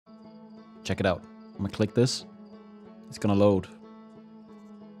Check it out. I'm gonna click this. It's gonna load.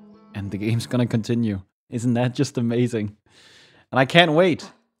 And the game's gonna continue. Isn't that just amazing? And I can't wait.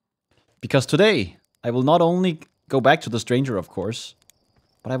 Because today, I will not only go back to the stranger, of course,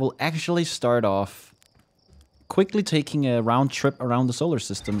 but I will actually start off quickly taking a round trip around the solar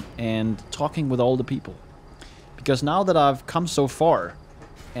system and talking with all the people. Because now that I've come so far,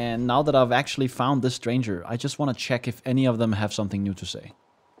 and now that I've actually found this stranger, I just want to check if any of them have something new to say.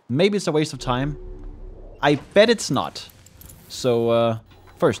 Maybe it's a waste of time. I bet it's not. So,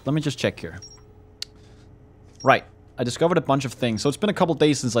 first, let me just check here. Right. I discovered a bunch of things. So it's been a couple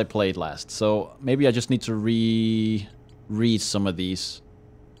days since I played last. So maybe I just need to read some of these.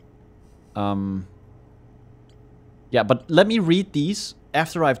 Yeah, but let me read these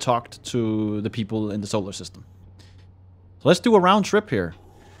after I've talked to the people in the solar system. So let's do a round trip here.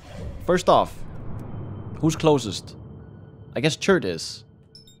 First off, who's closest? I guess Chert is.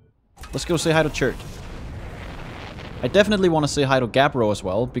 Let's go say hi to Chert. I definitely want to say hi to Gabbro as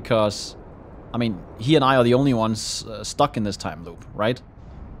well, because, I mean, he and I are the only ones stuck in this time loop, right?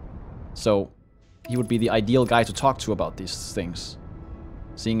 So, he would be the ideal guy to talk to about these things.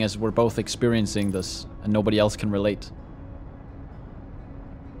 Seeing as we're both experiencing this, and nobody else can relate.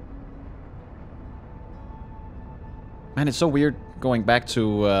 Man, it's so weird going back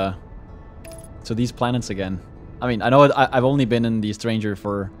to these planets again. I mean, I know I've only been in the Stranger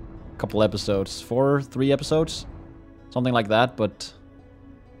for a couple episodes. 3 episodes? Something like that, but...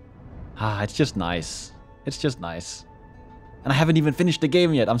 it's just nice. It's just nice. And I haven't even finished the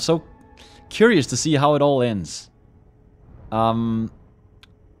game yet. I'm so curious to see how it all ends. That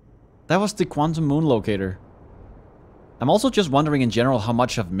was the Quantum Moon Locator. I'm also just wondering in general how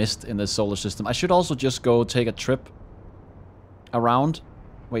much I've missed in this solar system. I should also just go take a trip around.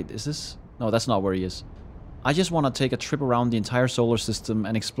 Wait, is this? No, that's not where he is. I just want to take a trip around the entire solar system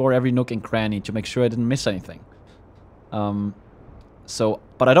and explore every nook and cranny to make sure I didn't miss anything.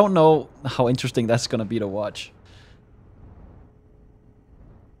 But I don't know how interesting that's gonna be to watch.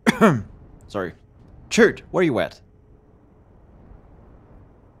 Sorry. Chert, where you at?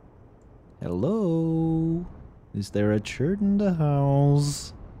 Hello? Is there a Chert in the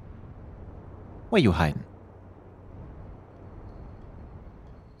house? Where you hiding?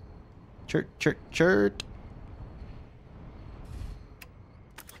 Chert, Chert, Chert.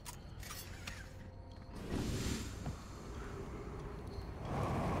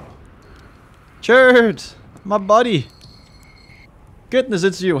 Chert! My buddy! Goodness,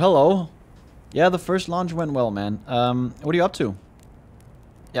 it's you. Hello. Yeah, the first launch went well, man. What are you up to?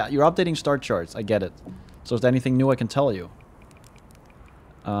 Yeah, you're updating start charts. I get it. So is there anything new I can tell you?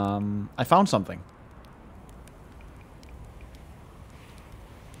 I found something.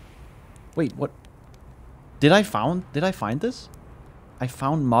 Wait, what? Did I find this? I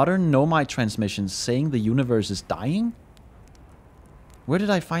found modern Nomai transmissions saying the universe is dying? Where did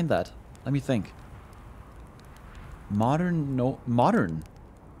I find that? Let me think. Modern Nomai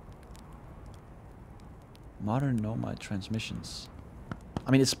transmissions.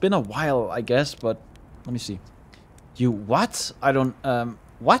 I mean, it's been a while, I guess, but let me see. You what? I don't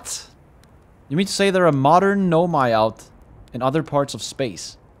what? You mean to say there are modern Nomai out in other parts of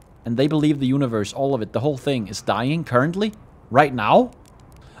space, and they believe the universe, all of it, the whole thing is dying currently? Right now?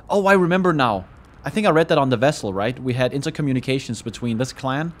 Oh, I remember now. I think I read that on the vessel, right? We had intercommunications between this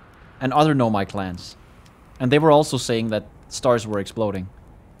clan and other Nomai clans. And they were also saying that stars were exploding.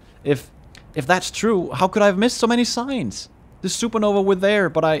 If that's true, how could I have missed so many signs? This supernova were there,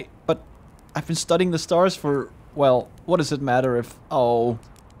 but I've been studying the stars for, well, what does it matter if... Oh,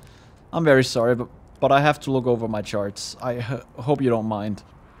 I'm very sorry, but I have to look over my charts. I hope you don't mind.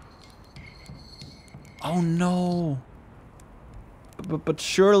 Oh no. But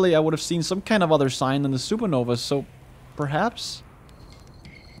surely I would have seen some kind of other sign than the supernova, so perhaps...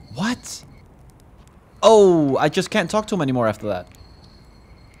 What? Oh, I just can't talk to him anymore after that.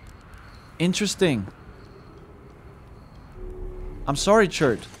 Interesting. I'm sorry,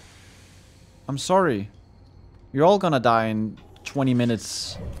 Chert. I'm sorry. You're all gonna die in 20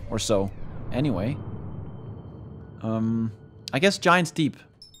 minutes or so. Anyway. I guess Giant's Deep.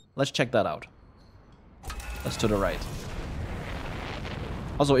 Let's check that out. That's to the right.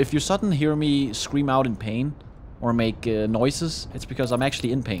 Also, if you suddenly hear me scream out in pain or make noises, it's because I'm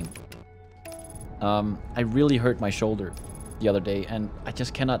actually in pain. I really hurt my shoulder the other day, and I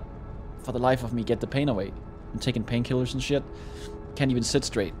just cannot, for the life of me, get the pain away. I'm taking painkillers and shit. Can't even sit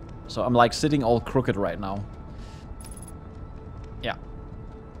straight. So I'm like sitting all crooked right now. Yeah.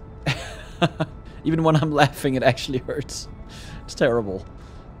 Even when I'm laughing, it actually hurts. It's terrible.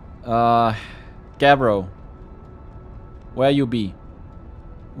 Gabbro. Where you be?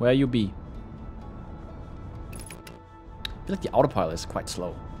 Where you be? feel like the autopilot is quite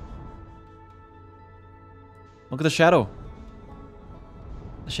slow. Look at the shadow.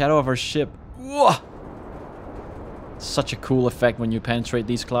 The shadow of our ship. Whoa! Such a cool effect when you penetrate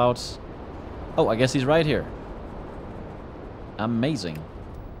these clouds. Oh, I guess he's right here. Amazing.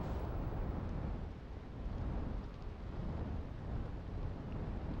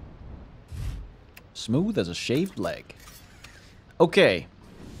 Smooth as a shaved leg. Okay.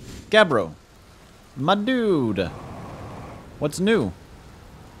 Gabbro. My dude. What's new?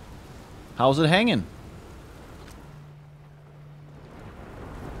 How's it hanging?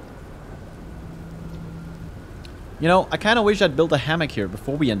 You know, I kind of wish I'd built a hammock here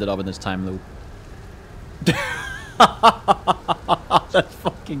before we ended up in this time loop. That's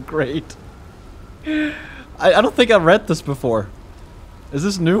fucking great. I don't think I've read this before. Is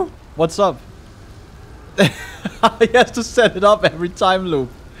this new? What's up? He has to set it up every time loop.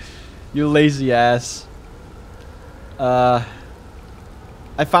 You lazy ass. I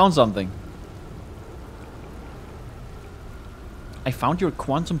found something. I found your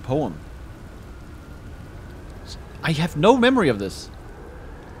quantum poem. I have no memory of this.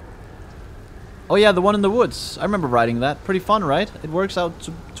 Oh yeah, the one in the woods. I remember writing that. Pretty fun, right? It works out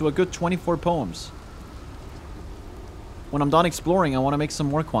to a good 24 poems. When I'm done exploring, I want to make some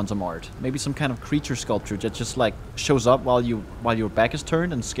more quantum art. Maybe some kind of creature sculpture that just like shows up while your back is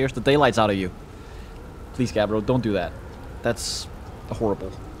turned and scares the daylights out of you. Please, Gabbro, don't do that. That's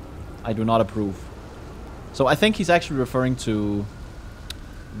horrible. I do not approve. So I think he's actually referring to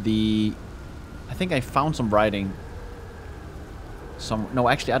the... I think I found some writing. No,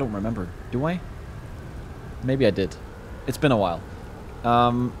 actually, I don't remember. Do I? Maybe I did. It's been a while.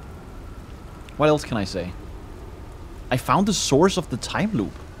 What else can I say? I found the source of the time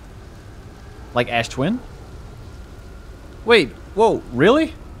loop. Like Ash Twin? Wait, whoa,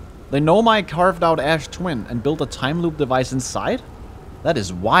 really? The Nomai carved out Ash Twin and built a time loop device inside? That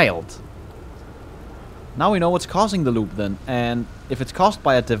is wild. Now we know what's causing the loop then, and if it's caused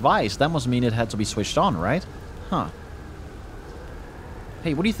by a device, that must mean it had to be switched on, right? Huh.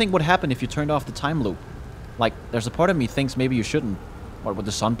 Hey, what do you think would happen if you turned off the time loop? Like, there's a part of me thinks maybe you shouldn't. What, with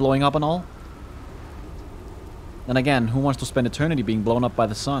the sun blowing up and all? Then again, who wants to spend eternity being blown up by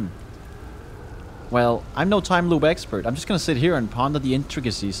the sun? Well, I'm no time loop expert. I'm just gonna sit here and ponder the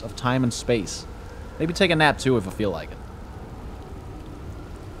intricacies of time and space. Maybe take a nap too if I feel like it.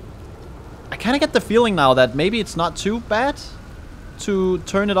 I kinda get the feeling now that maybe it's not too bad to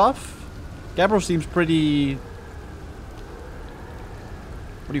turn it off. Gabbro seems pretty...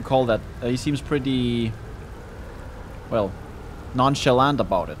 What do you call that? He seems pretty... well, nonchalant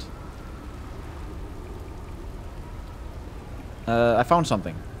about it. I found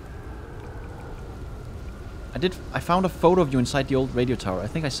something. I found a photo of you inside the old radio tower. I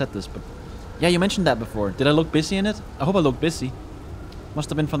think I said this, but... yeah, you mentioned that before. Did I look busy in it? I hope I looked busy. Must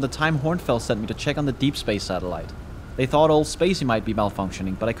have been from the time Hornfeld sent me to check on the deep space satellite. They thought old Spacey might be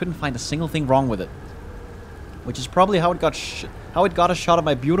malfunctioning, but I couldn't find a single thing wrong with it. Which is probably how it got a shot of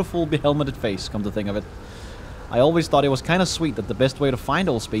my beautiful behelmeted face, come to think of it. I always thought it was kinda sweet that the best way to find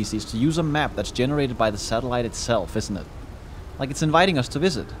old Spacey is to use a map that's generated by the satellite itself, isn't it? Like it's inviting us to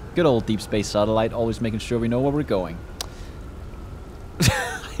visit. Good old deep space satellite, always making sure we know where we're going.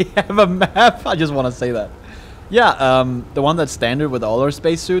 I have a map? I just want to say that. Yeah, the one that's standard with all our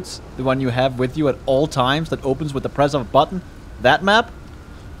spacesuits. The one you have with you at all times that opens with the press of a button. That map?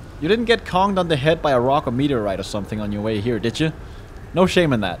 You didn't get conged on the head by a rock or meteorite or something on your way here, did you? No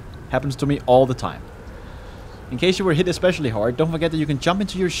shame in that. Happens to me all the time. In case you were hit especially hard, don't forget that you can jump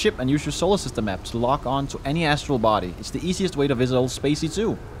into your ship and use your solar system map to lock on to any astral body. It's the easiest way to visit old Spacey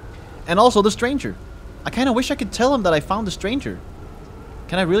too. And also the stranger. I kinda wish I could tell him that I found the stranger.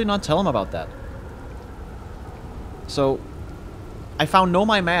 Can I really not tell him about that? So, I found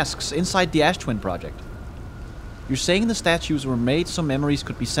Nomai masks inside the Ash Twin project. You're saying the statues were made so memories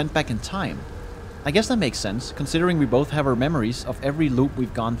could be sent back in time. I guess that makes sense, considering we both have our memories of every loop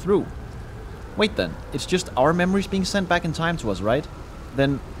we've gone through. Wait then, it's just our memories being sent back in time to us, right?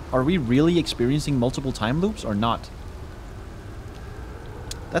 Then, are we really experiencing multiple time loops or not?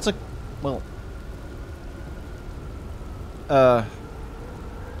 That's a... well...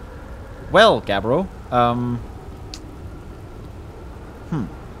 well, Gabbro,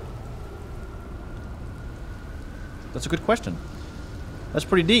 That's a good question. That's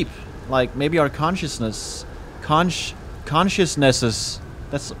pretty deep. Like, maybe our consciousnesses...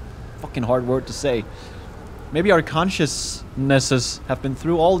 That's a fucking hard word to say. Maybe our consciousnesses have been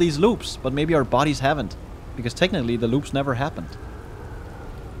through all these loops, but maybe our bodies haven't. Because technically, the loops never happened.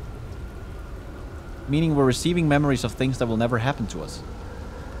 Meaning we're receiving memories of things that will never happen to us.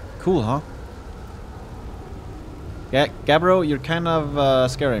 Cool, huh? Gabbro, you're kind of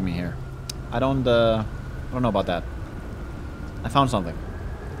scaring me here. I don't know about that. I found something.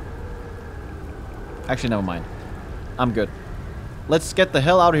 Actually, never mind. I'm good. Let's get the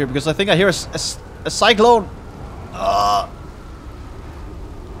hell out of here because I think I hear a cyclone.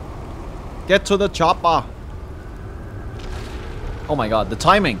 Get to the chopper. Oh my god, the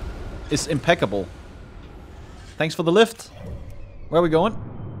timing is impeccable. Thanks for the lift. Where are we going?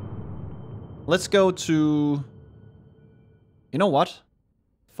 Let's go to... You know what?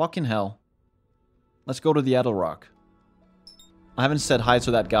 Fucking hell. Let's go to the Adel Rock. I haven't said hi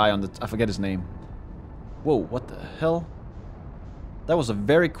to that guy on the... I forget his name. Whoa, what the hell? That was a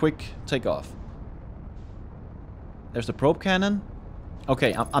very quick takeoff. There's the probe cannon.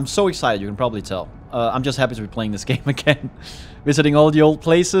 Okay, I'm so excited, you can probably tell. I'm just happy to be playing this game again. Visiting all the old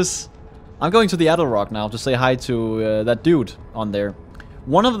places. I'm going to the Adel Rock now to say hi to that dude on there.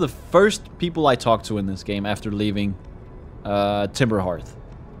 One of the first people I talked to in this game after leaving Timberhearth.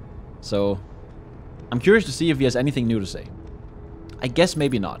 So, I'm curious to see if he has anything new to say. I guess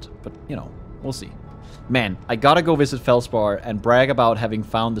maybe not, but, you know, we'll see. Man, I gotta go visit Felspar and brag about having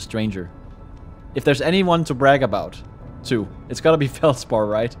found the stranger. If there's anyone to brag about, too, it's gotta be Felspar,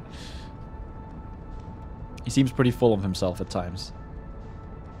 right? He seems pretty full of himself at times.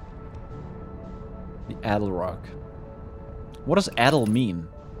 The Adel Rock. What does Adel mean?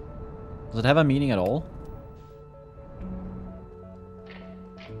 Does it have a meaning at all?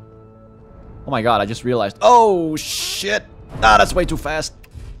 Oh my god, I just realized. Oh, shit! Ah, that's way too fast.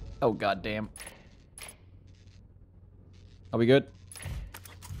 Oh, god damn. Are we good?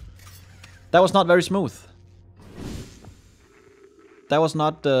 That was not very smooth. That was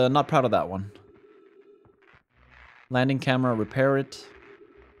not proud of that one. Landing camera, repair it.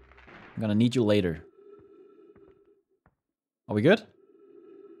 I'm gonna need you later. Are we good?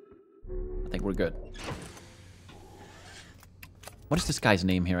 I think we're good. What is this guy's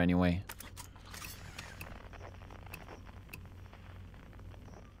name here anyway?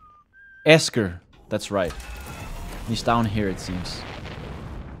 Esker. That's right. He's down here, it seems.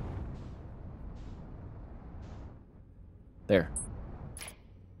 There.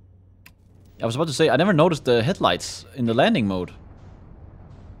 I was about to say, I never noticed the headlights in the landing mode.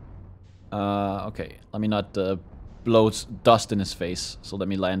 Okay. Let me not blow dust in his face. So let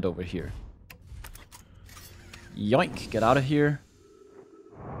me land over here. Yoink. Get out of here.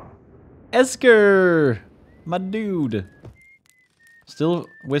 Esker! My dude. Still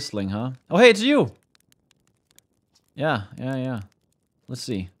whistling, huh? Oh, hey, it's you! Yeah. Let's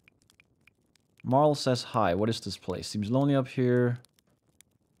see. Marl says hi. What is this place? Seems lonely up here.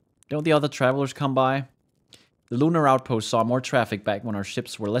 Don't the other travelers come by? The lunar outpost saw more traffic back when our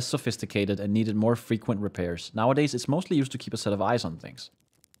ships were less sophisticated and needed more frequent repairs. Nowadays, it's mostly used to keep a set of eyes on things.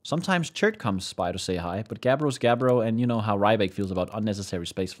 Sometimes Chert comes by to say hi, but Gabbro's Gabbro, and you know how Rybeck feels about unnecessary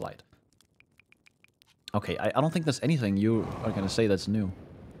spaceflight. Okay, I don't think there's anything you are gonna say that's new.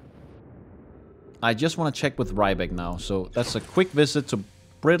 I just want to check with Rybeck now, so that's a quick visit to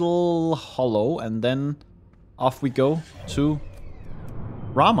Brittle Hollow, and then off we go to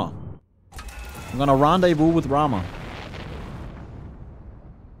Rama. I'm gonna rendezvous with Rama.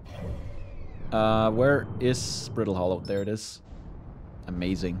 Where is Brittle Hollow? There it is.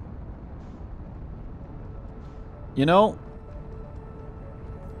 Amazing. You know,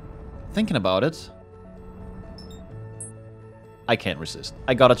 thinking about it, I can't resist.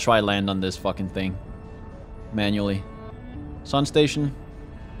 I gotta try land on this fucking thing. Manually. Sun station.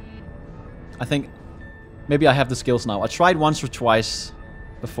 I think maybe I have the skills now. I tried once or twice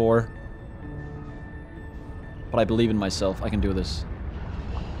before. But I believe in myself. I can do this.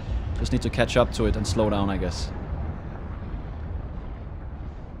 Just need to catch up to it and slow down, I guess.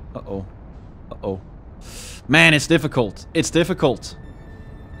 Uh-oh. Uh-oh. Man, it's difficult. It's difficult.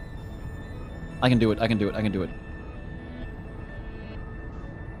 I can do it. I can do it. I can do it.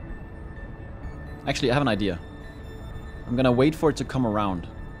 Actually, I have an idea. I'm gonna wait for it to come around.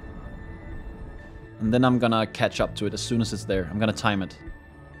 And then I'm gonna catch up to it as soon as it's there. I'm gonna time it.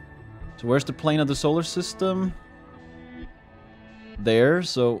 So where's the plane of the solar system? There,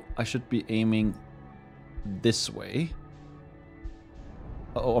 so I should be aiming this way.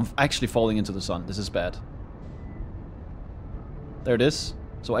 Uh-oh, I'm actually falling into the sun. This is bad. There it is.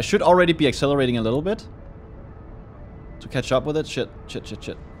 So I should already be accelerating a little bit to catch up with it. Shit.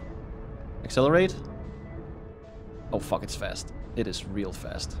 Accelerate. Oh, fuck, it's fast. It is real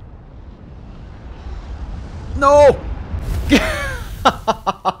fast. No!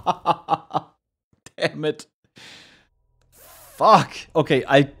 Damn it. Fuck. Okay,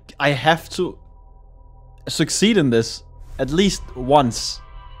 I have to succeed in this at least once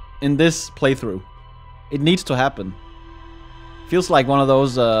in this playthrough. It needs to happen. Feels like one of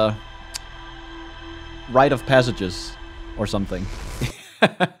those rite of passages or something.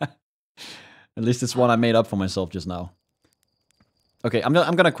 At least it's one I made up for myself just now. Okay, I'm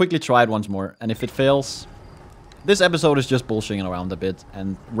gonna quickly try it once more, and if it fails... This episode is just bullshitting around a bit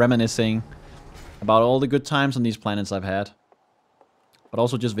and reminiscing about all the good times on these planets I've had. But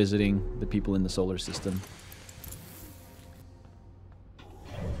also just visiting the people in the solar system.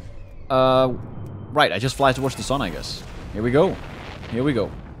 Right, I just fly towards the sun, I guess. Here we go. Here we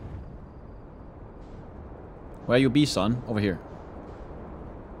go. Where you be, sun? Over here.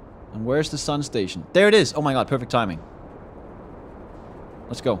 And where's the sun station? There it is! Oh my god, perfect timing.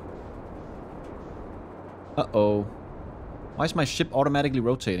 Let's go. Uh-oh. Why is my ship automatically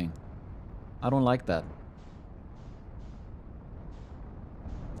rotating? I don't like that.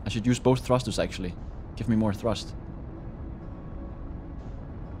 I should use both thrusters, actually. Give me more thrust.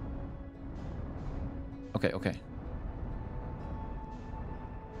 Okay, okay.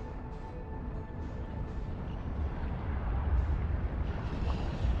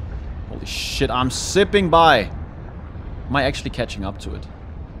 Holy shit, I'm zipping by! Am I actually catching up to it?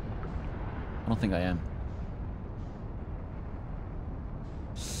 I don't think I am.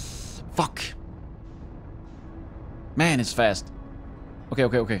 Fuck! Man, it's fast. Okay,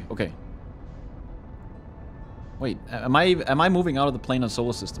 okay, okay, okay. Wait, am I moving out of the plane of the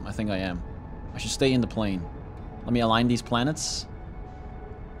solar system? I think I am. I should stay in the plane. Let me align these planets.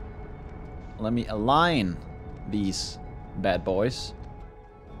 Let me align these bad boys.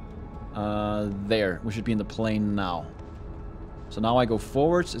 There. We should be in the plane now. So now I go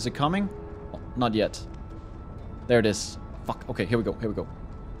forwards. Is it coming? Oh, not yet. There it is. Fuck. Okay, here we go. Here we go.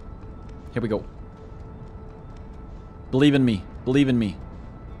 Here we go. Believe in me. Believe in me.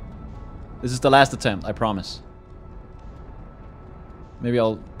 This is the last attempt, I promise. Maybe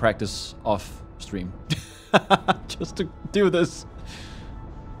I'll practice off stream. Just to do this.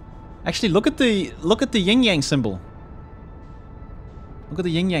 Actually, look at the yin yang symbol. Look at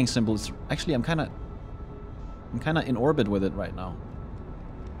the yin yang symbol. It's actually I'm kinda in orbit with it right now.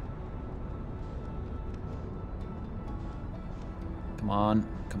 Come on,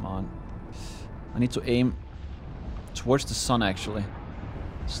 come on. I need to aim towards the sun, actually.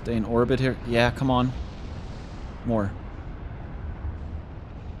 Stay in orbit here. Yeah, come on. More.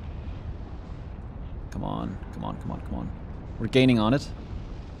 Come on, come on, come on, come on. We're gaining on it.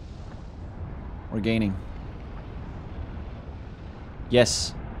 We're gaining.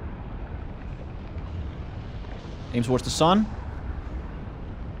 Yes. Aim towards the sun.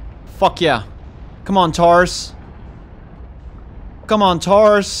 Fuck yeah. Come on, Tars. Come on,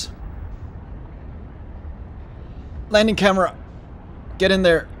 Tars. Landing camera. Get in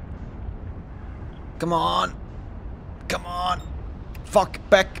there. Come on. Come on. Fuck.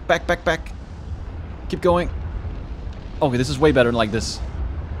 Back, back, back, back. Keep going. Okay, this is way better than like this.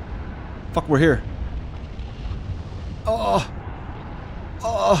 Fuck, we're here. Oh.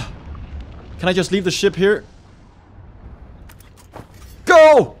 Oh. Can I just leave the ship here?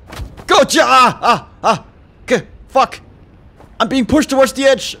 Go! Go! Fuck! I'm being pushed towards the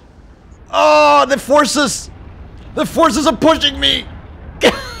edge. Oh, the forces! The forces are pushing me!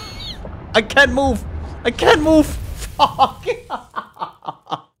 I can't move! I can't move! Fuck!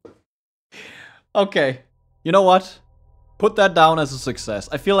 Okay. You know what? Put that down as a success.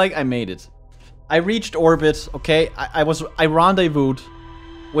 I feel like I made it. I reached orbit, okay? I rendezvoused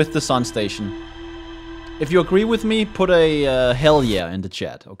with the sun station. If you agree with me, put a hell yeah in the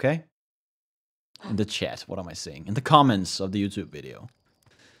chat, okay? In the chat, what am I saying? In the comments of the YouTube video.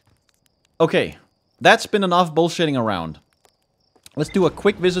 Okay, that's been enough bullshitting around. Let's do a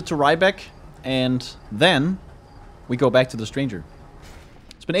quick visit to Ryback, and then we go back to the stranger.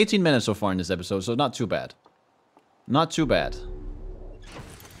 It's been 18 minutes so far in this episode, so not too bad. Not too bad.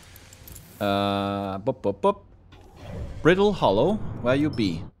 Brittle Hollow, where you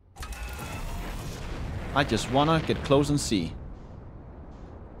be? I just wanna get close and see.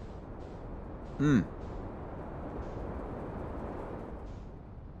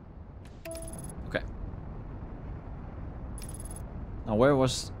 Okay. Now where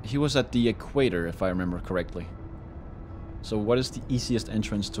was... He was at the equator, if I remember correctly. So what is the easiest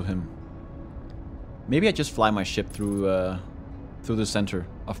entrance to him? Maybe I just fly my ship through the center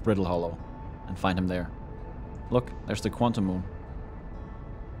of Brittle Hollow and find him there. Look, there's the quantum moon.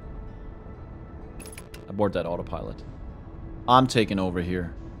 Abort that autopilot. I'm taking over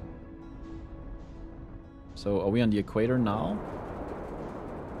here. So, are we on the equator now?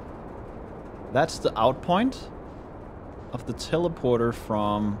 That's the outpoint of the teleporter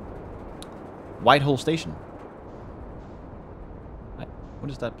from Whitehall Station. What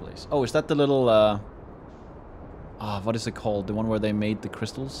is that place? Oh, is that the little Ah, what is it called? The one where they made the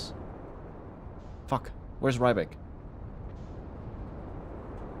crystals? Fuck. Where's Ryback?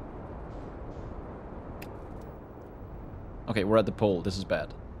 Okay, we're at the pole. This is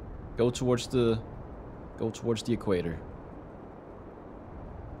bad. Go towards the equator.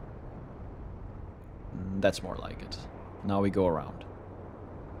 That's more like it. Now we go around.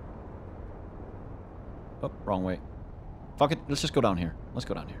 Oh, wrong way. Fuck it. Let's just go down here. Let's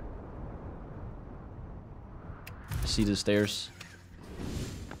go down here. See the stairs.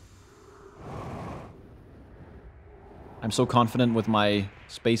 I'm so confident with my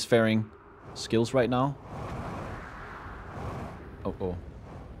spacefaring skills right now. Oh, oh.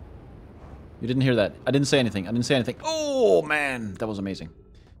 You didn't hear that. I didn't say anything. I didn't say anything. Oh, man. That was amazing.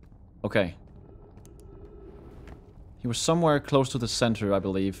 Okay. He was somewhere close to the center, I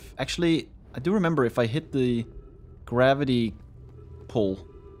believe. Actually, I do remember if I hit the gravity pull,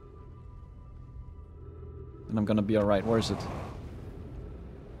 then I'm gonna be alright. Where is it?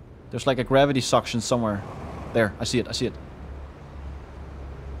 There's like a gravity suction somewhere. There, I see it, I see it.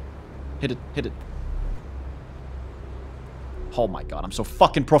 Hit it, hit it. Oh my god, I'm so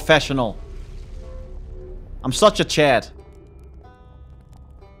fucking professional. I'm such a Chad.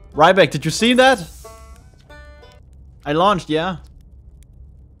 Ryback, did you see that? I launched, yeah?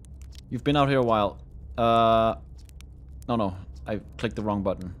 You've been out here a while. No, I clicked the wrong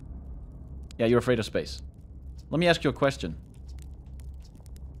button. Yeah, you're afraid of space. Let me ask you a question.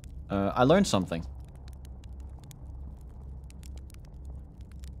 I learned something.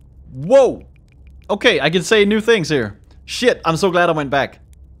 Whoa! Okay, I can say new things here. Shit, I'm so glad I went back.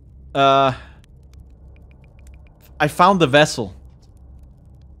 I found the vessel.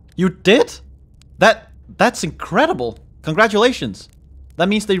 You did? That's incredible. Congratulations. That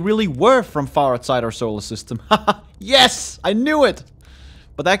means they really were from far outside our solar system. Yes! I knew it!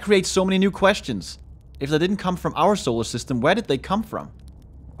 But that creates so many new questions. If they didn't come from our solar system, where did they come from?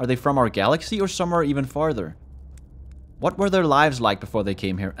 Are they from our galaxy or somewhere even farther? What were their lives like before they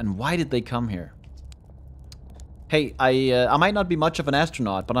came here, and why did they come here? Hey, I might not be much of an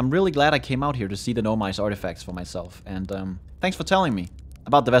astronaut, but I'm really glad I came out here to see the Nomai's artifacts for myself. And thanks for telling me.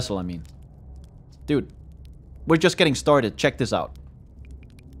 About the vessel, I mean. Dude, we're just getting started. Check this out.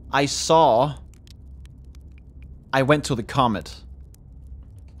 I went to the comet.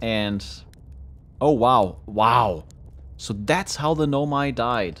 And... oh, wow. Wow. So that's how the Nomai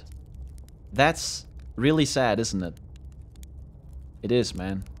died. That's really sad, isn't it? It is,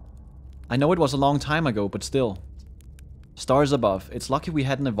 man. I know it was a long time ago, but still. Stars above. It's lucky we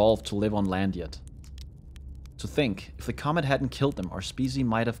hadn't evolved to live on land yet. To think, if the comet hadn't killed them, our species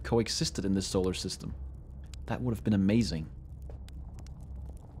might have coexisted in this solar system. That would have been amazing.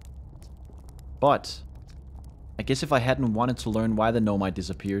 But I guess if I hadn't wanted to learn why the Nomai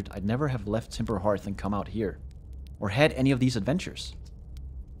disappeared, I'd never have left Timber Hearth and come out here. Or had any of these adventures.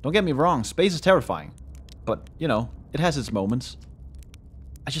 Don't get me wrong, space is terrifying. But, you know, it has its moments.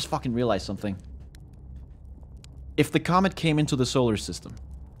 I just fucking realized something. If the comet came into the solar system,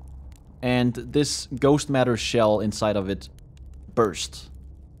 and this ghost matter shell inside of it burst,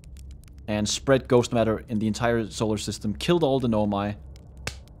 and spread ghost matter in the entire solar system, killed all the Nomai,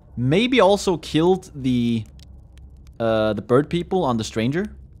 maybe also killed the bird people on the Stranger,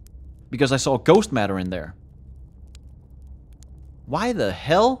 because I saw ghost matter in there. Why the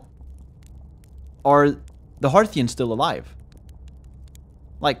hell are the Hearthians still alive?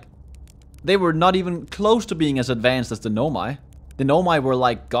 Like, they were not even close to being as advanced as the Nomai. The Nomai were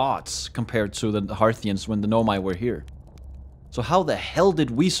like gods compared to the Hearthians when the Nomai were here. So how the hell did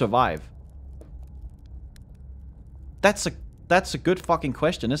we survive? That's a good fucking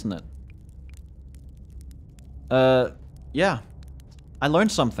question, isn't it? Yeah. I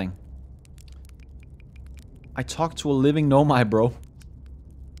learned something. I talked to a living Nomai, bro.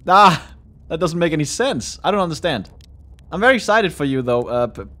 Ah! That doesn't make any sense. I don't understand. I'm very excited for you, though.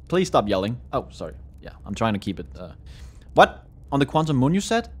 Please stop yelling. Oh, sorry. Yeah, I'm trying to keep it. What? On the Quantum Moon, you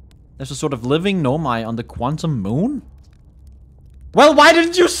said? There's a sort of living Nomai on the Quantum Moon? Well, why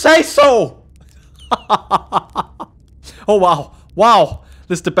didn't you say so? Oh, wow. Wow.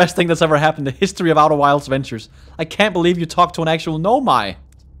 This is the best thing that's ever happened in the history of Outer Wilds Ventures. I can't believe you talked to an actual Nomai.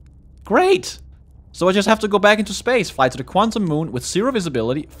 Great. So I just have to go back into space, fly to the Quantum Moon with zero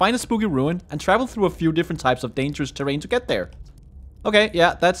visibility, find a spooky ruin, and travel through a few different types of dangerous terrain to get there. Okay,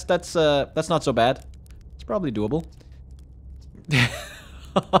 yeah, that's not so bad. It's probably doable.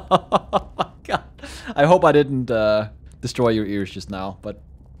 God. I hope I didn't destroy your ears just now, but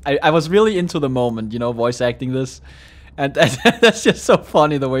I was really into the moment, you know, voice acting this. And that's just so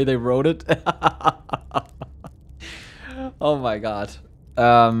funny the way they wrote it. Oh my god.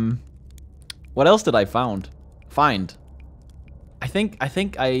 What else did I found? Find. I think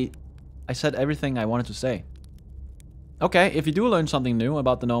I said everything I wanted to say. Okay, if you do learn something new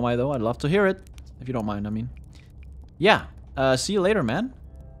about the Nomai though, I'd love to hear it. If you don't mind, I mean. Yeah. See you later, man.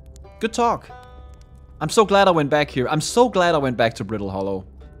 Good talk. I'm so glad I went back here. I'm so glad I went back to Brittle Hollow.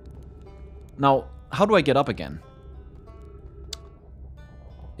 Now, how do I get up again?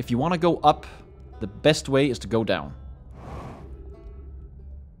 If you want to go up, the best way is to go down.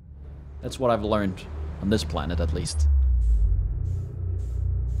 That's what I've learned on this planet, at least.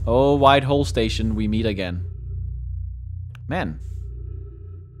 Oh, White Hole Station, we meet again. Man.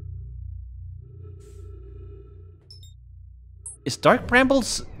 Is Dark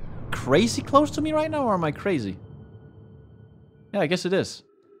Brambles crazy close to me right now, or am I crazy? Yeah, I guess it is.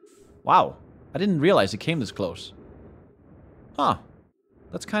 Wow. I didn't realize it came this close. Huh.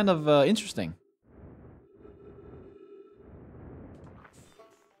 That's kind of interesting.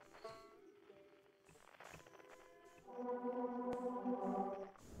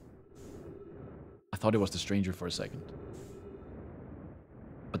 I thought it was the stranger for a second.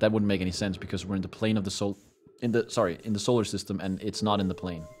 But that wouldn't make any sense because we're in the plane of the soul... in the solar system, and it's not in the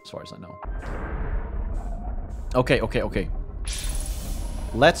plane, as far as I know. Okay.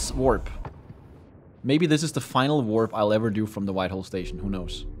 Let's warp. Maybe this is the final warp I'll ever do from the White Hole Station. Who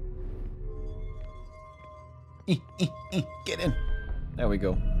knows? Get in. There we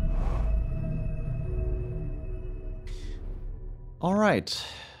go. Alright.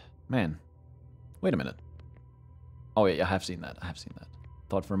 Man. Wait a minute. Oh yeah, I have seen that.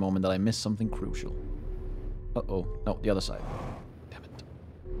 Thought for a moment that I missed something crucial. Uh-oh. No, the other side. Damn it.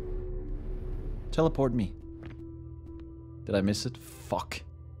 Teleport me. Did I miss it? Fuck.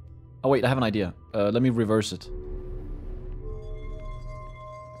 Oh wait, I have an idea. Let me reverse it.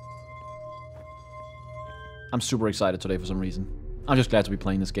 I'm super excited today for some reason. I'm just glad to be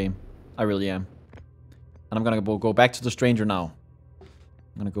playing this game. I really am. And I'm gonna go back to the stranger now.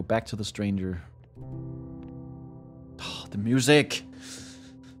 I'm gonna go back to the stranger. Oh, the music!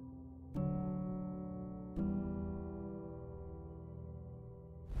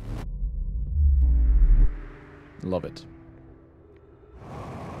 Love it.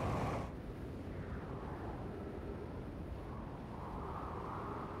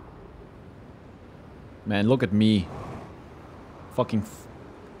 Man, look at me. Fucking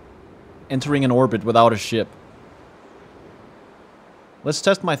entering an orbit without a ship. Let's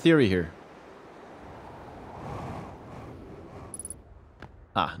test my theory here.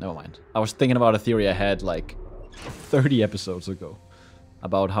 Ah, never mind. I was thinking about a theory I had like 30 episodes ago.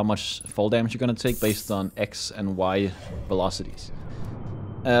 About how much fall damage you're gonna take based on X and Y velocities.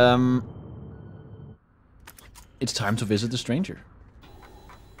 It's time to visit the stranger.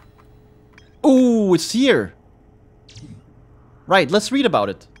 Ooh, it's here! Right, let's read about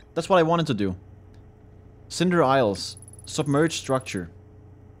it. That's what I wanted to do. Cinder Isles. Submerged structure.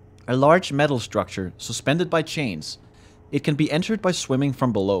 A large metal structure, suspended by chains. It can be entered by swimming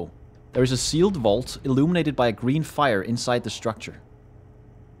from below. There is a sealed vault, illuminated by a green fire inside the structure.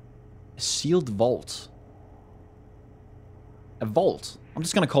 A sealed vault. A vault. I'm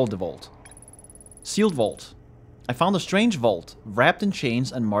just gonna call it the vault. Sealed vault. I found a strange vault, wrapped in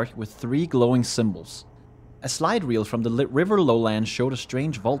chains and marked with 3 glowing symbols. A slide reel from the river lowland showed a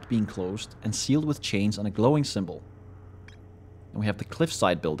strange vault being closed and sealed with chains and a glowing symbol. And we have the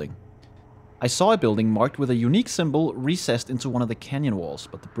cliffside building. I saw a building marked with a unique symbol recessed into one of the canyon walls,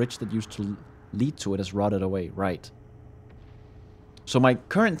 but the bridge that used to lead to it has rotted away. Right. So my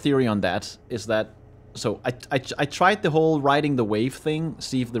current theory on that is that... So I tried the whole riding the wave thing,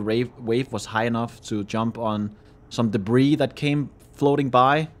 see if the wave was high enough to jump on some debris that came floating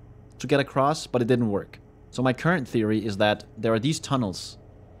by to get across, but it didn't work. So my current theory is that there are these tunnels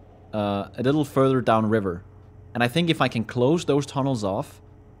a little further downriver. And I think if I can close those tunnels off,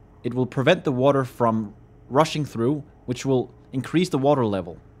 it will prevent the water from rushing through, which will increase the water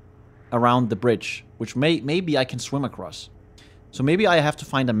level around the bridge, which maybe I can swim across. So maybe I have to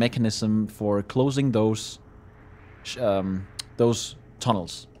find a mechanism for closing those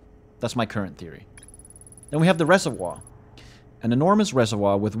tunnels. That's my current theory. Then we have the reservoir. An enormous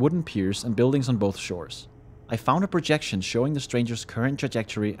reservoir with wooden piers and buildings on both shores. I found a projection showing the stranger's current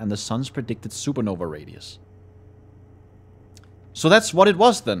trajectory and the sun's predicted supernova radius. So that's what it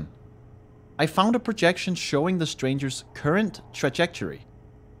was then. I found a projection showing the stranger's current trajectory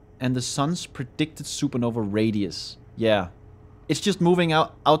and the sun's predicted supernova radius. Yeah. It's just moving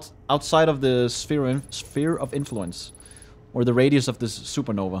outside of the sphere of influence, or the radius of this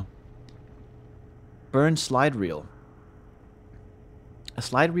supernova. Burn slide reel. A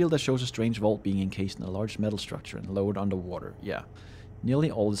slide reel that shows a strange vault being encased in a large metal structure and lowered underwater. Yeah. Nearly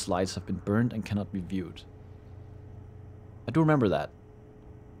all the slides have been burned and cannot be viewed. I do remember that.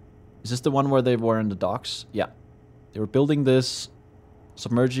 Is this the one where they were in the docks? Yeah. They were building this,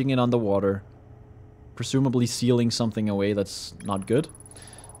 submerging it underwater, presumably sealing something away that's not good.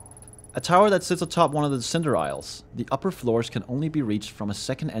 A tower that sits atop one of the cinder isles. The upper floors can only be reached from a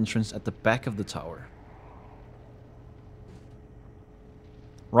second entrance at the back of the tower.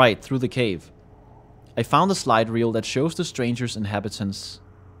 Right, through the cave. I found a slide reel that shows the stranger's inhabitants.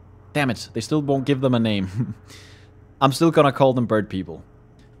 Damn it, they still won't give them a name. I'm still gonna call them bird people.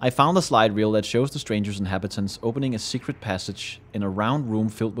 I found a slide reel that shows the stranger's inhabitants opening a secret passage in a round room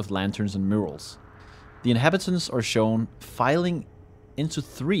filled with lanterns and murals. The inhabitants are shown filing into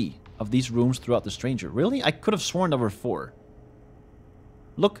 3 of these rooms throughout the stranger. Really? I could have sworn there were 4.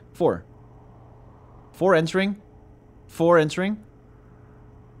 Look, 4. 4 entering. 4 entering.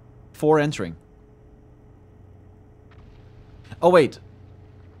 4 entering. Oh, wait.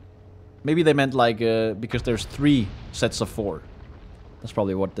 Maybe they meant like, because there's 3 sets of 4. That's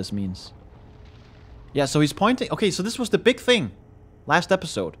probably what this means. Yeah, so he's pointing. Okay, so this was the big thing. Last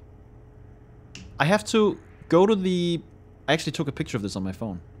episode. I have to go to the... I actually took a picture of this on my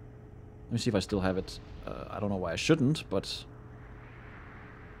phone. Let me see if I still have it. I don't know why I shouldn't, but...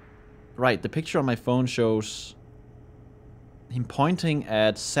 Right, the picture on my phone shows... him pointing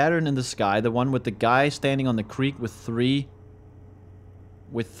at Saturn in the sky. The one with the guy standing on the creek with 3...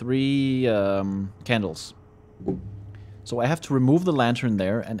 candles. So I have to remove the lantern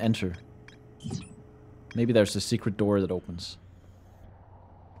there and enter. Maybe there's a secret door that opens.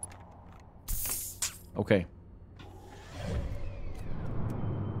 Okay.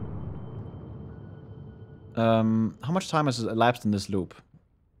 How much time has elapsed in this loop?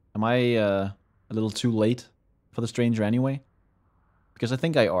 Am I a little too late for the stranger anyway? Because I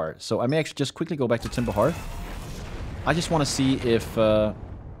think I are. So I may actually just quickly go back to Timber Hearth. I just want to see if a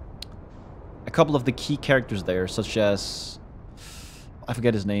couple of the key characters there, such as... I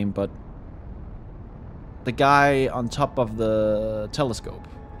forget his name, but... the guy on top of the telescope.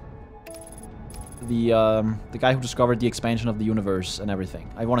 The guy who discovered the expansion of the universe and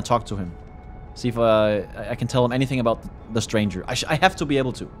everything. I want to talk to him. See if I can tell him anything about the stranger. I have to be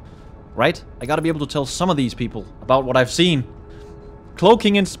able to. Right? I gotta be able to tell some of these people about what I've seen.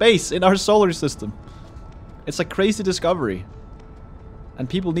 Cloaking in space in our solar system. It's a crazy discovery. And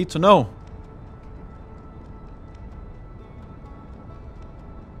people need to know.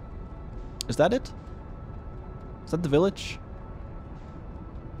 Is that it? Is that the village?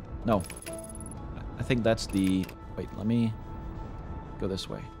 No. I think that's the... Wait, let me go this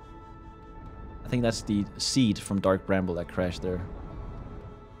way. I think that's the seed from Dark Bramble that crashed there.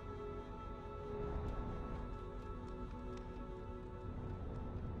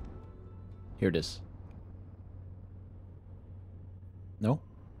 Here it is. No?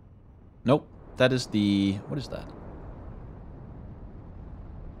 Nope. That is the... What is that?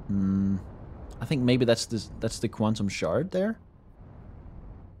 I think maybe that's the quantum shard there.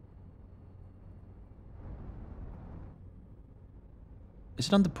 Is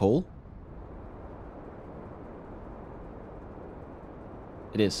it on the pole?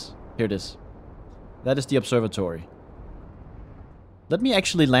 It is. Here it is. That is the observatory. Let me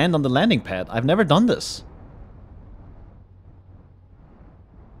actually land on the landing pad. I've never done this.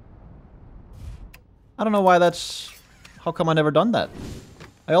 I don't know why that's... How come I never done that?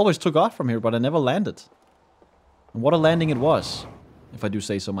 I always took off from here, but I never landed. And what a landing it was, if I do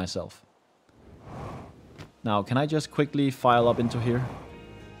say so myself. Now, can I just quickly file up into here?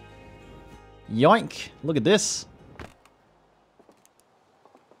 Yoink! Look at this!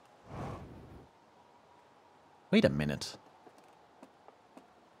 Wait a minute.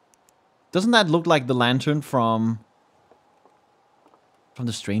 Doesn't that look like the lantern from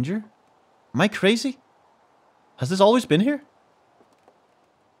the stranger? Am I crazy? Has this always been here?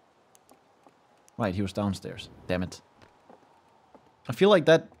 Right, he was downstairs. Damn it. I feel like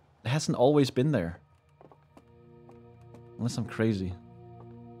that hasn't always been there. Unless I'm crazy.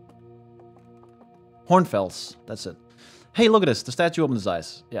 Hornfels. That's it. Hey, look at this. The statue opened his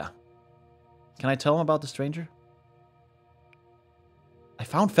eyes. Yeah. Can I tell him about the stranger? I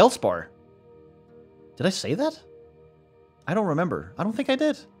found Feldspar. Did I say that? I don't remember. I don't think I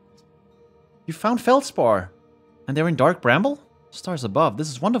did. You found Feldspar. And they're in Dark Bramble? Stars above.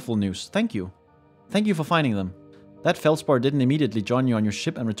 This is wonderful news. Thank you. Thank you for finding them. That Feldspar didn't immediately join you on your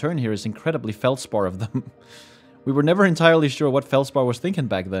ship and return here is incredibly Feldspar of them. We were never entirely sure what Feldspar was thinking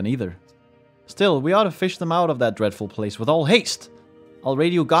back then either. Still, we ought to fish them out of that dreadful place with all haste. I'll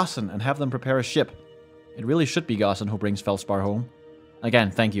radio Gossen and have them prepare a ship. It really should be Gossen who brings Feldspar home.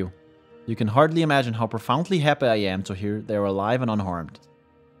 Again, thank you. You can hardly imagine how profoundly happy I am to hear they are alive and unharmed.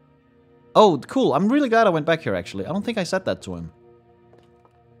 Oh, cool. I'm really glad I went back here, actually. I don't think I said that to him.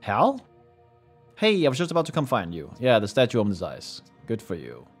 Hal? Hey, I was just about to come find you. Yeah, the statue opens his eyes. Good for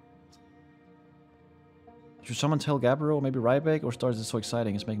you. Should someone tell Gabriel, maybe Ryback, or Stars is so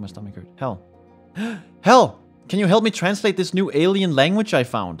exciting, it's making my stomach hurt. Hell. Hell! Can you help me translate this new alien language I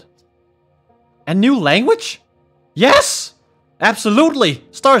found? A new language? Yes! Absolutely!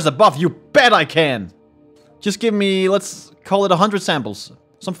 Stars above, you bet I can! Just give me, let's call it 100 samples.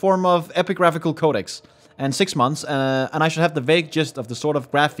 Some form of epigraphical codex. And 6 months, and I should have the vague gist of the sort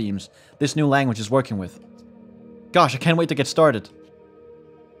of graphemes this new language is working with. Gosh, I can't wait to get started.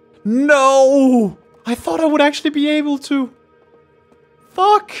 No! I thought I would actually be able to.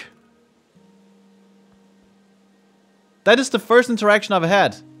 Fuck! That is the first interaction I've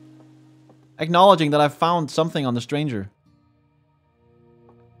had. Acknowledging that I found something on the stranger.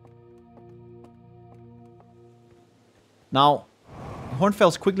 Now,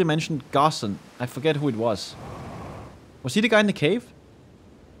 Hornfels quickly mentioned Gosson. I forget who it was. Was he the guy in the cave?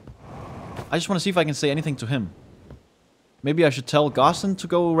 I just want to see if I can say anything to him. Maybe I should tell Gosson to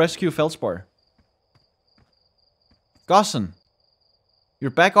go rescue Feldspar. Gosson,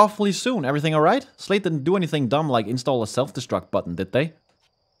 you're back awfully soon. Everything alright? Slate didn't do anything dumb like install a self-destruct button, did they?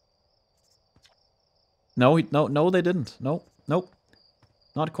 No, they didn't. Nope.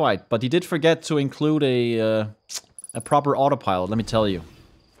 Not quite. But he did forget to include a proper autopilot, let me tell you.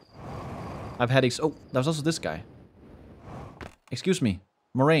 I've had oh, that was also this guy. Excuse me,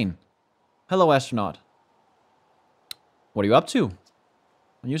 Moraine. Hello, astronaut. What are you up to?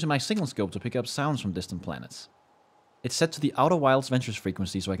 I'm using my signal scope to pick up sounds from distant planets. It's set to the Outer Wilds Ventures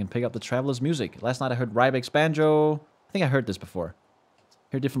frequency so I can pick up the traveler's music. Last night I heard Ryback's banjo. I think I heard this before.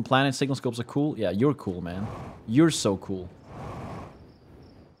 Hear different planets, signal scopes are cool. Yeah, you're cool, man. You're so cool.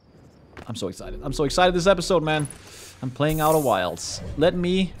 I'm so excited. I'm so excited this episode, man. I'm playing Outer Wilds. Let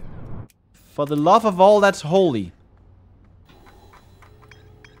me, for the love of all that's holy,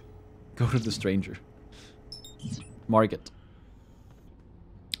 go to the stranger. Market.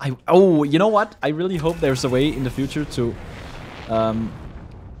 Oh, you know what? I really hope there's a way in the future to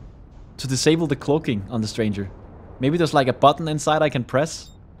disable the cloaking on the stranger. Maybe there's like a button inside I can press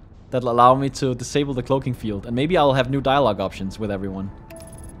that'll allow me to disable the cloaking field. And maybe I'll have new dialogue options with everyone.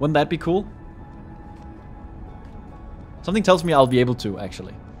 Wouldn't that be cool? Something tells me I'll be able to,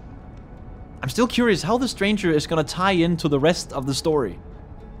 actually. I'm still curious how the stranger is gonna tie into the rest of the story.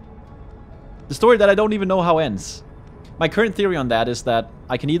 The story that I don't even know how ends. My current theory on that is that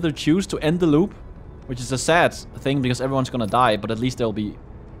I can either choose to end the loop, which is a sad thing because everyone's gonna die, but at least they'll be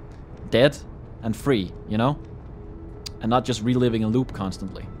dead and free, you know? And not just reliving a loop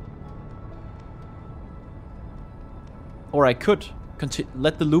constantly. Or I could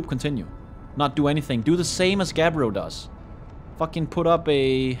let the loop continue. Not do anything. Do the same as Gabriel does. Fucking put up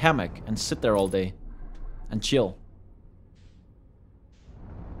a hammock and sit there all day. And chill.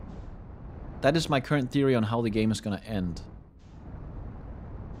 That is my current theory on how the game is gonna end.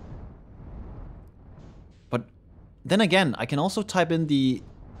 But then again, I can also type in the...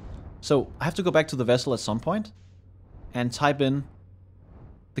 So, I have to go back to the vessel at some point and type in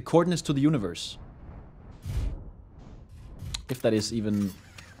the coordinates to the universe. If that is even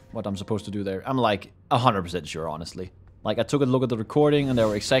what I'm supposed to do there. I'm like 100% sure, honestly. Like, I took a look at the recording and there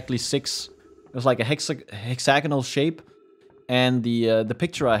were exactly 6... It was like a hexagonal shape. And the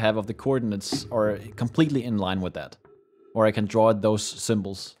picture I have of the coordinates are completely in line with that. Or I can draw those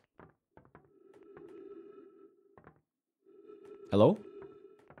symbols. Hello?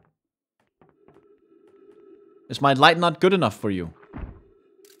 Is my light not good enough for you?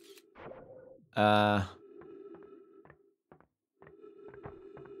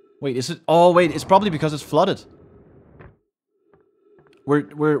 Wait, is it? Oh, wait, it's probably because it's flooded.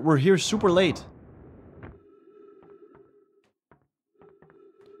 We're here super late.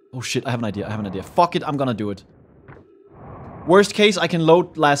 Oh shit, I have an idea. Fuck it, I'm gonna do it. Worst case, I can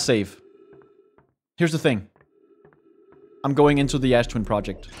load last save. Here's the thing. I'm going into the Ash Twin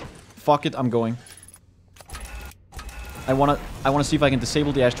project. Fuck it, I'm going. I wanna see if I can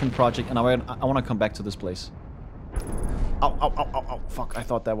disable the Ash Twin project, and I wanna come back to this place. Ow, ow, ow, ow, ow. Fuck, I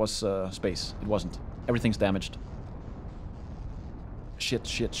thought that was space. It wasn't. Everything's damaged. Shit.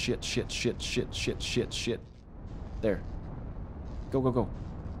 There. Go.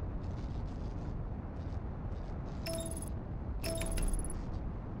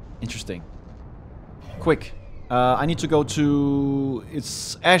 Interesting. Quick. I need to go to...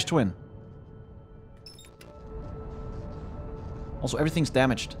 It's Ash Twin. Also, everything's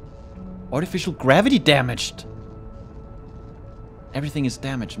damaged. Artificial gravity damaged. Everything is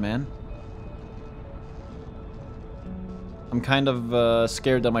damaged, man. I'm kind of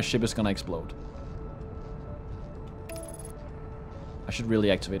scared that my ship is gonna explode. I should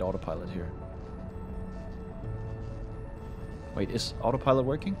really activate autopilot here. Wait, is autopilot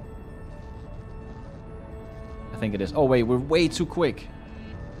working? I think it is. Oh wait, we're way too quick.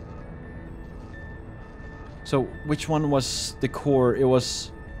 So, which one was the core? It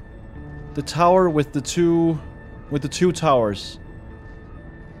was the tower with the two towers.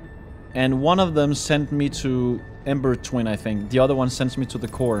 And one of them sent me to Ember Twin, I think. The other one sends me to the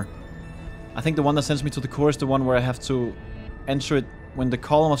core. I think the one that sends me to the core is the one where I have to enter it when the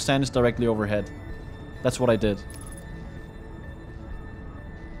column of sand is directly overhead. That's what I did.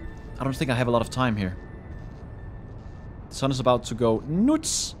 I don't think I have a lot of time here. The sun is about to go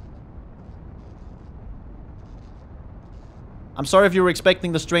nuts. I'm sorry if you were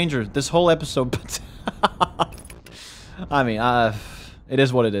expecting the stranger this whole episode, but I mean, it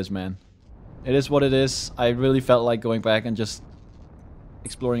is what it is, man. It is what it is. I really felt like going back and just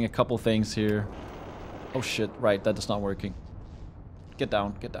exploring a couple things here. Oh shit, right, that is not working. Get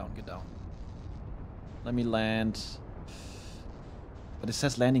down, get down, get down. Let me land. But it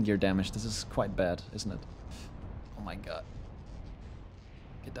says landing gear damage. This is quite bad, isn't it? Oh my god.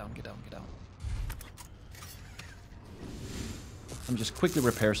 Get down, get down, get down. Let me just quickly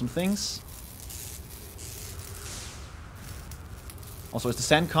repair some things. Also, is the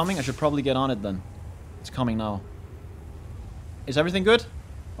sand coming? I should probably get on it then. It's coming now. Is everything good?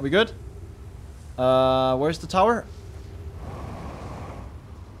 Are we good? Where's the tower?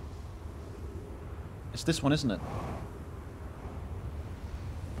 It's this one, isn't it?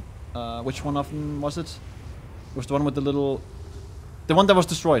 Which one of them was it? It was the one with the little... The one that was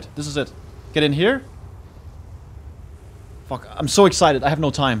destroyed. This is it. Get in here. Fuck, I'm so excited. I have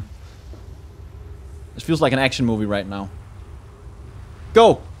no time. This feels like an action movie right now.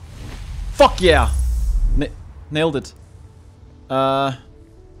 Go! Fuck yeah! Nailed it. And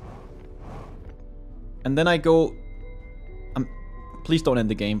then I go... please don't end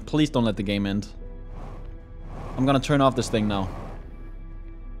the game. Please don't let the game end. I'm gonna turn off this thing now.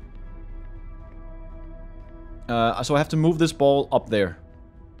 So I have to move this ball up there.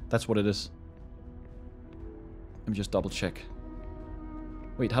 That's what it is. Let me just double check.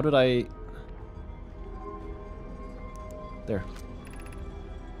 Wait, how did I... There.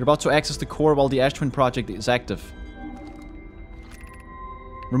 You're about to access the core while the Ash Twin project is active.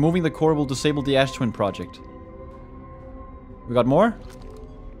 Removing the core will disable the Ash Twin project. We got more?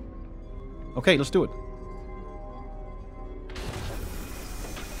 Okay, let's do it.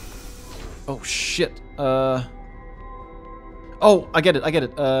 Oh shit. Oh, I get it, I get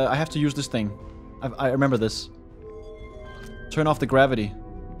it. I have to use this thing. I remember this. Turn off the gravity.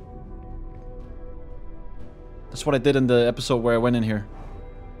 That's what I did in the episode where I went in here.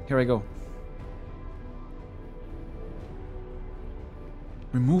 Here I go.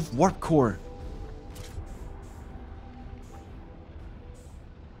 Remove warp core.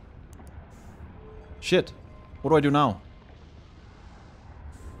 Shit. What do I do now?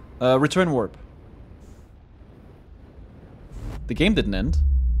 Return warp. The game didn't end.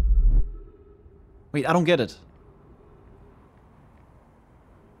 Wait, I don't get it.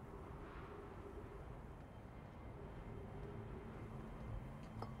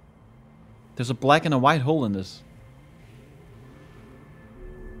 There's a black and a white hole in this.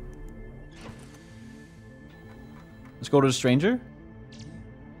 Let's go to the stranger.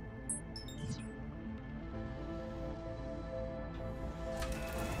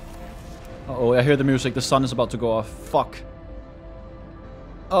 Uh-oh, I hear the music. The sun is about to go off. Fuck.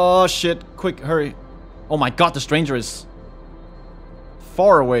 Oh, shit. Quick, hurry. Oh my god, the stranger is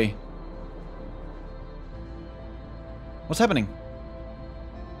far away. What's happening?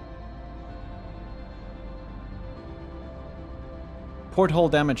 Porthole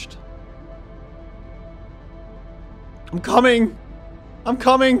damaged. I'm coming! I'm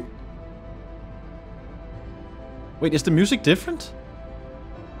coming! Wait, is the music different?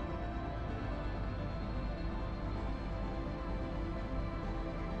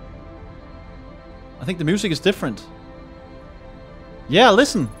 I think the music is different. Yeah,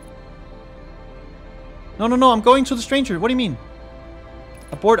 listen! No, no, no, I'm going to the stranger. What do you mean?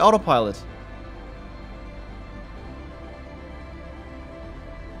 Abort autopilot.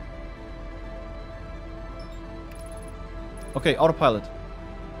 Okay, autopilot.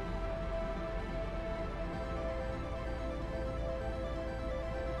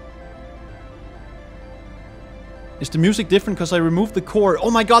 Is the music different because I removed the core?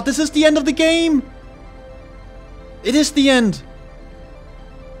 Oh my god, this is the end of the game! It is the end!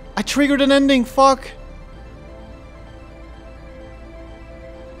 I triggered an ending, fuck!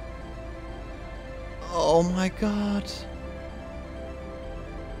 Oh my god.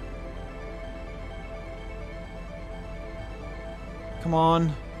 Come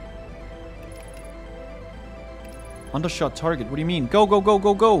on. Undershot target. What do you mean? Go, go, go,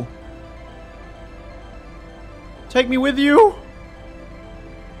 go, go. Take me with you.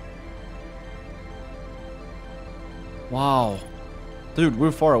 Wow. Dude,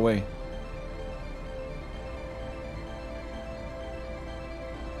 we're far away.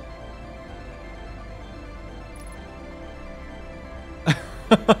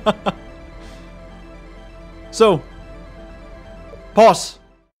 So, pause.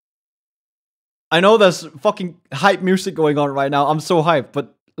 I know there's fucking hype music going on right now. I'm so hyped,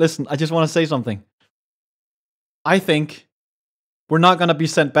 but listen, I just want to say something. I think we're not gonna be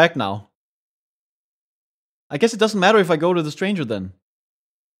sent back now. I guess it doesn't matter if I go to the stranger then.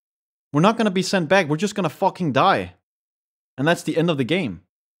 We're not gonna be sent back. We're just gonna fucking die. And that's the end of the game.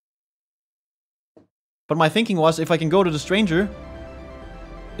 But my thinking was, if I can go to the stranger,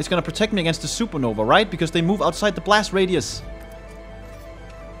 it's gonna protect me against the supernova, right? Because they move outside the blast radius.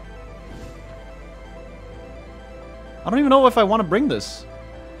 I don't even know if I want to bring this.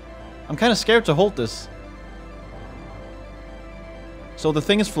 I'm kind of scared to hold this. So the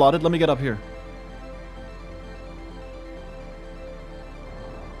thing is flooded. Let me get up here.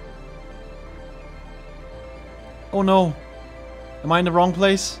 Oh no. Am I in the wrong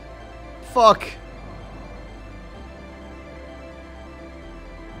place? Fuck.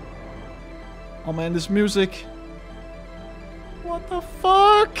 Oh man, this music. What the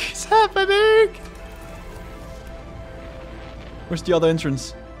fuck is happening? Where's the other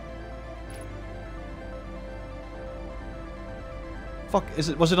entrance? Fuck,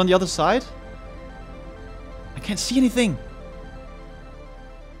 was it on the other side? I can't see anything.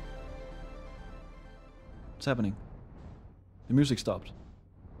 What's happening? The music stopped.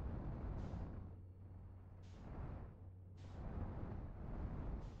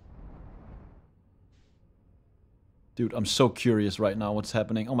 Dude, I'm so curious right now what's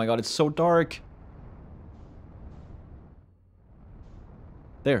happening. Oh my god, it's so dark.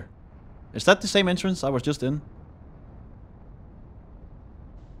 There. Is that the same entrance I was just in?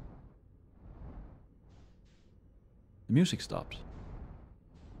 The music stopped.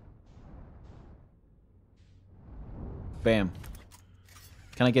 Bam.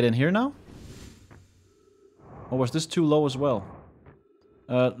 Can I get in here now? Or was this too low as well?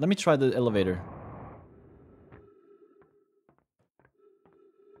 Let me try the elevator.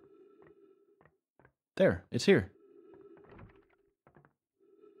 There, it's here.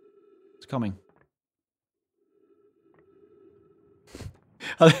 It's coming.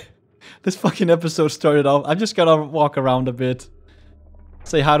 This fucking episode started off. I'm just gonna walk around a bit.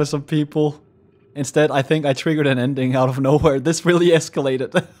 Say hi to some people. Instead, I think I triggered an ending out of nowhere. This really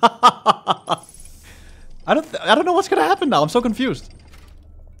escalated. I don't know what's gonna happen now. I'm so confused.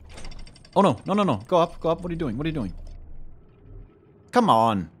 Oh no, no, no, no. Go up, go up. What are you doing? What are you doing? Come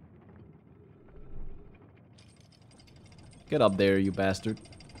on. Get up there, you bastard.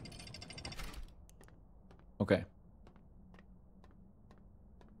 Okay.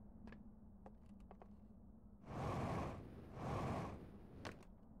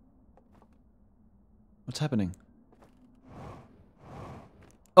 What's happening?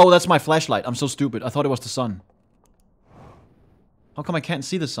 Oh, that's my flashlight. I'm so stupid. I thought it was the sun. How come I can't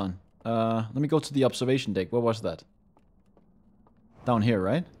see the sun? Let me go to the observation deck. Where was that? Down here,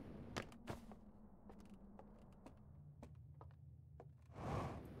 right?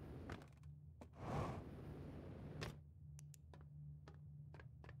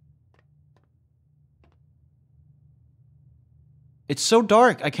 It's so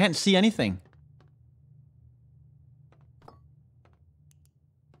dark. I can't see anything.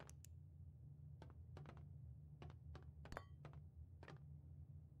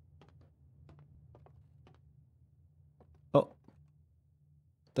 Oh.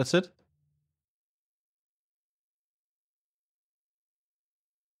 That's it?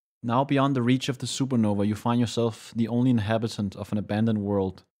 Now beyond the reach of the supernova, you find yourself the only inhabitant of an abandoned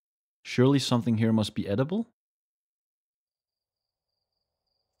world. Surely something here must be edible?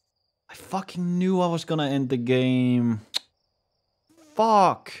 I fucking knew I was gonna end the game.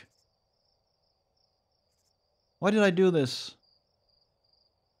 Fuck. Why did I do this?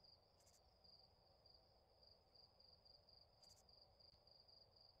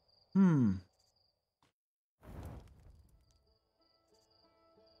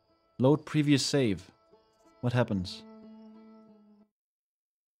 Load previous save. What happens?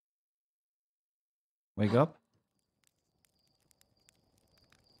 Wake up?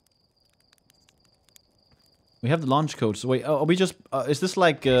 We have the launch code, so wait, are we just... is this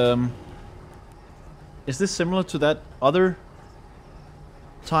like... is this similar to that other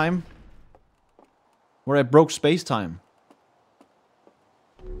time? Where I broke space-time?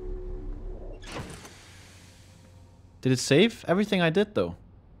 Did it save everything I did, though?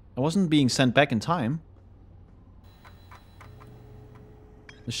 I wasn't being sent back in time.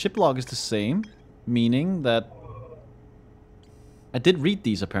 The ship log is the same, meaning that I did read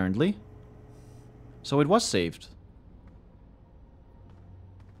these, apparently. So it was saved.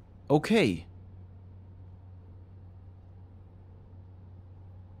 Okay.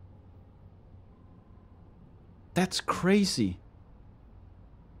 That's crazy.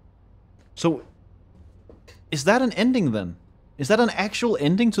 So, is that an ending then? Is that an actual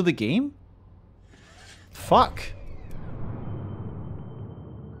ending to the game? Fuck.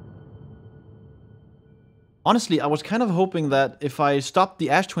 Honestly, I was kind of hoping that if I stopped the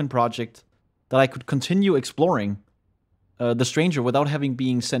Ash Twin project, that I could continue exploring the stranger without having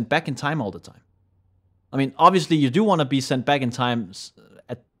being sent back in time all the time. I mean, obviously you do want to be sent back in time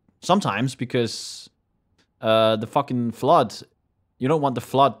sometimes because the fucking flood, you don't want the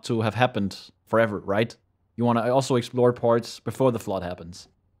flood to have happened forever, right? You want to also explore parts before the flood happens.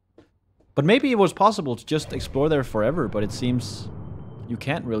 But maybe it was possible to just explore there forever, but it seems you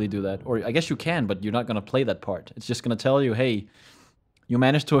can't really do that. Or I guess you can, but you're not going to play that part. It's just going to tell you, hey, you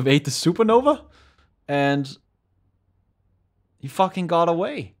managed to evade the supernova, and you fucking got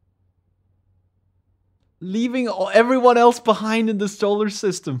away. Leaving everyone else behind in the solar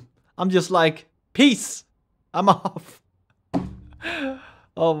system. I'm just like, peace. I'm off.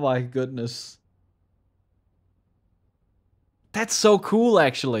 Oh my goodness. That's so cool,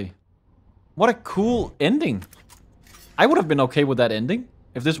 actually. What a cool ending. I would have been okay with that ending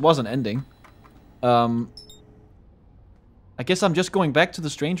if this was an ending. I guess I'm just going back to the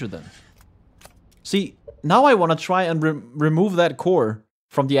stranger then. See, now I want to try and remove that core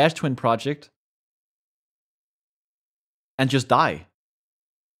from the Ash Twin project and just die.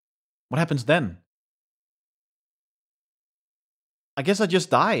 What happens then? I guess I just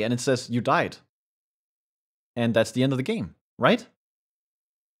die and it says you died. And that's the end of the game, right?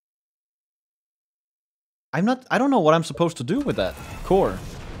 I don't know what I'm supposed to do with that core.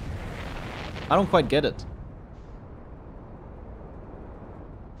 I don't quite get it.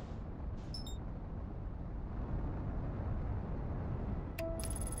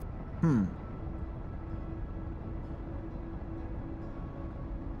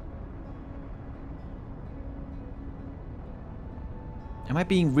 Am I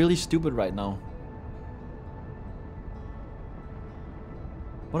being really stupid right now?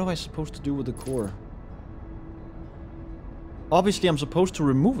 What am I supposed to do with the core? Obviously, I'm supposed to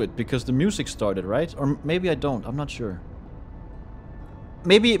remove it because the music started, right? Or maybe I don't. I'm not sure.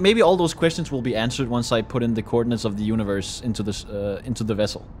 Maybe all those questions will be answered once I put in the coordinates of the universe into this into the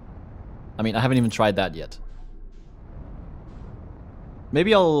vessel. I mean, I haven't even tried that yet.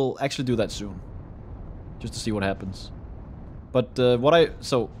 Maybe I'll actually do that soon, just to see what happens. But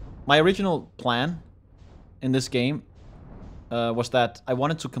so my original plan in this game was that I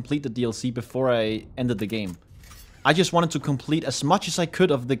wanted to complete the DLC before I ended the game. I just wanted to complete as much as I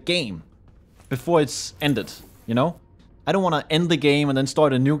could of the game before it's ended, you know? I don't want to end the game and then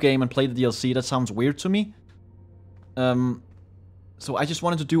start a new game and play the DLC. That sounds weird to me. So I just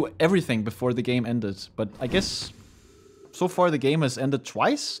wanted to do everything before the game ended. But I guess so far the game has ended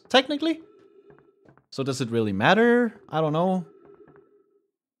twice, technically. So does it really matter? I don't know.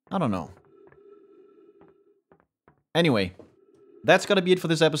 I don't know. Anyway, that's gotta be it for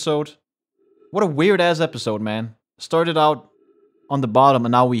this episode. What a weird-ass episode, man. Started out on the bottom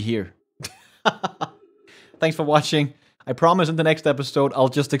and now we're here. Thanks for watching. I promise in the next episode I'll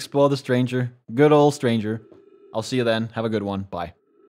just explore the stranger. Good old stranger. I'll see you then. Have a good one. Bye.